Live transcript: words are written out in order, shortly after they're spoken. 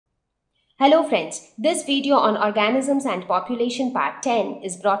Hello friends, this video on organisms and population part 10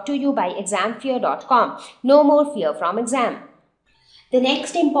 is brought to you by examfear.com. No more fear from exam. The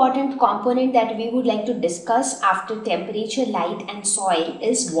next important component that we would like to discuss after temperature, light and soil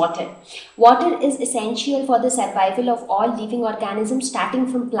is water. Water is essential for the survival of all living organisms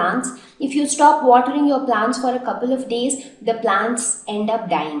starting from plants. If you stop watering your plants for a couple of days, the plants end up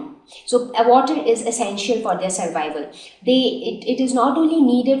dying. So water is essential for their survival. It is not only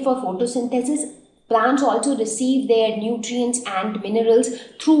needed for photosynthesis, plants also receive their nutrients and minerals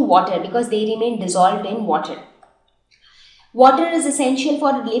through water because they remain dissolved in water. Water is essential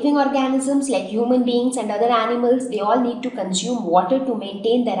for living organisms like human beings and other animals. They all need to consume water to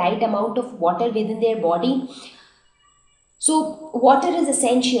maintain the right amount of water within their body. So water is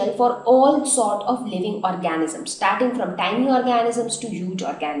essential for all sort of living organisms, starting from tiny organisms to huge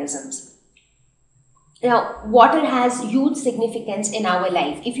organisms. Now, water has huge significance in our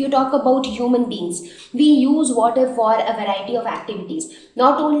life. If you talk about human beings, we use water for a variety of activities.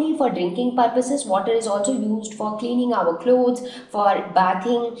 Not only for drinking purposes, water is also used for cleaning our clothes, for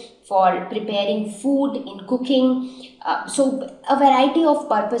bathing, for preparing food, in cooking. So a variety of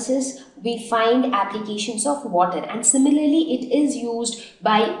purposes we find applications of water, and similarly it is used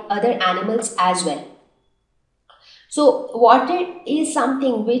by other animals as well. So water is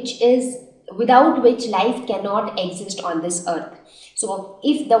something without which life cannot exist on this earth. So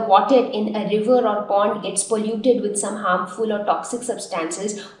if the water in a river or pond gets polluted with some harmful or toxic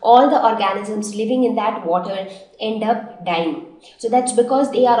substances, all the organisms living in that water end up dying. So that's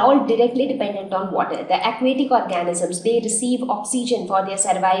because they are all directly dependent on water. The aquatic organisms, they receive oxygen for their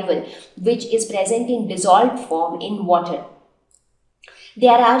survival, which is present in dissolved form in water.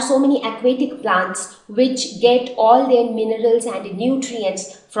 There are so many aquatic plants which get all their minerals and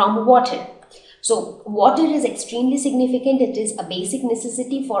nutrients from water. So water is extremely significant. It is a basic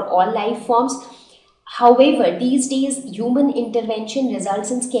necessity for all life forms. However, these days human intervention results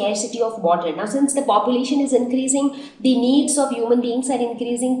in scarcity of water. Now, since the population is increasing, the needs of human beings are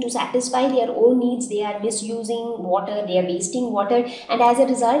increasing. To satisfy their own needs, they are misusing water, they are wasting water, and as a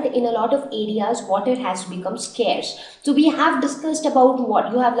result, in a lot of areas, water has become scarce. So we have discussed about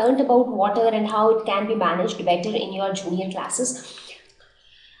what you have learned about water and how it can be managed better in your junior classes.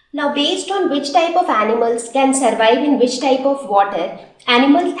 Now, based on which type of animals can survive in which type of water,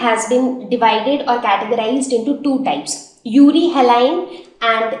 animals has been divided or categorized into two types, Euryhaline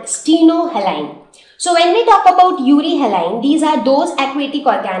and Stenohaline. So when we talk about Euryhaline, these are those aquatic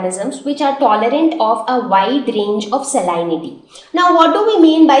organisms which are tolerant of a wide range of salinity. Now, what do we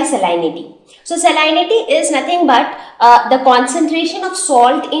mean by salinity? So salinity is nothing but the concentration of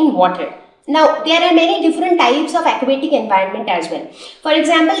salt in water. Now, there are many different types of aquatic environment as well. For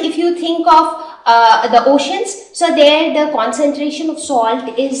example, if you think of the oceans, so there the concentration of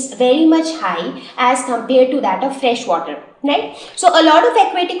salt is very much high as compared to that of fresh water, right? So a lot of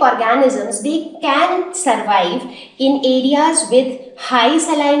aquatic organisms, they can survive in areas with high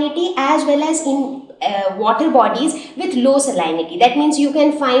salinity as well as in water bodies with low salinity. That means you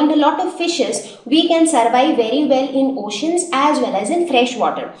can find a lot of fishes we can survive very well in oceans as well as in fresh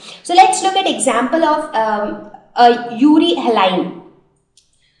water. So let's look at example of a Euryhaline.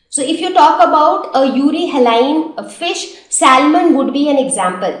 So if you talk about a Euryhaline fish, salmon would be an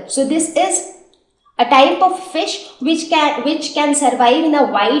example. So this is a type of fish which can survive in a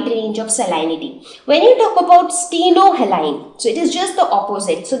wide range of salinity. When you talk about Stenohaline, so it is just the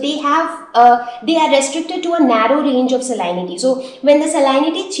opposite. So they are restricted to a narrow range of salinity. So when the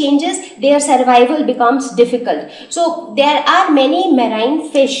salinity changes, their survival becomes difficult. So there are many marine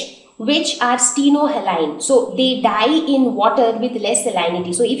fish which are Stenohaline. So they die in water with less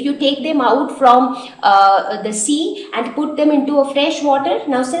salinity. So if you take them out from the sea and put them into a fresh water,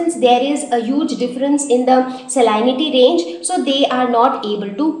 now since there is a huge difference in the salinity range, so they are not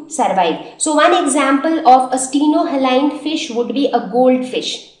able to survive. So one example of a Stenohaline fish would be a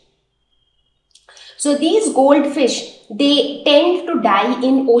goldfish. So these goldfish, they tend to die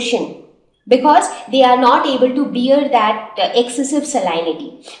in ocean because they are not able to bear that excessive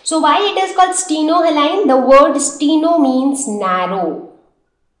salinity. So why it is called Stenohaline? The word steno means narrow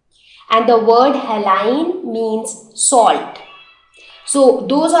and the word haline means salt. So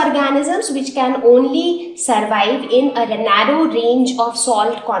those organisms which can only survive in a narrow range of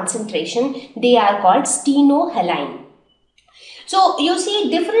salt concentration, they are called Stenohaline. So you see,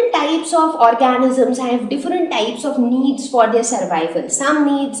 different types of organisms have different types of needs for their survival. Some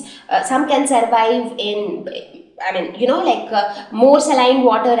can survive in more saline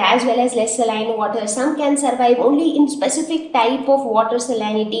water as well as less saline water. Some can survive only in specific type of water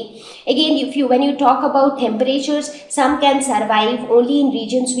salinity. Again, when you talk about temperatures, some can survive only in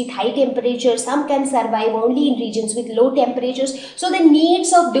regions with high temperatures, some can survive only in regions with low temperatures. So the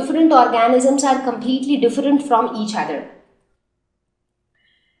needs of different organisms are completely different from each other.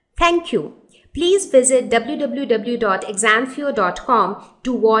 Thank you. Please visit www.examfear.com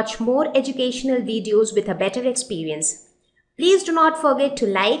to watch more educational videos with a better experience. Please do not forget to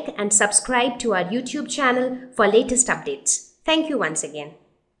like and subscribe to our YouTube channel for latest updates. Thank you once again.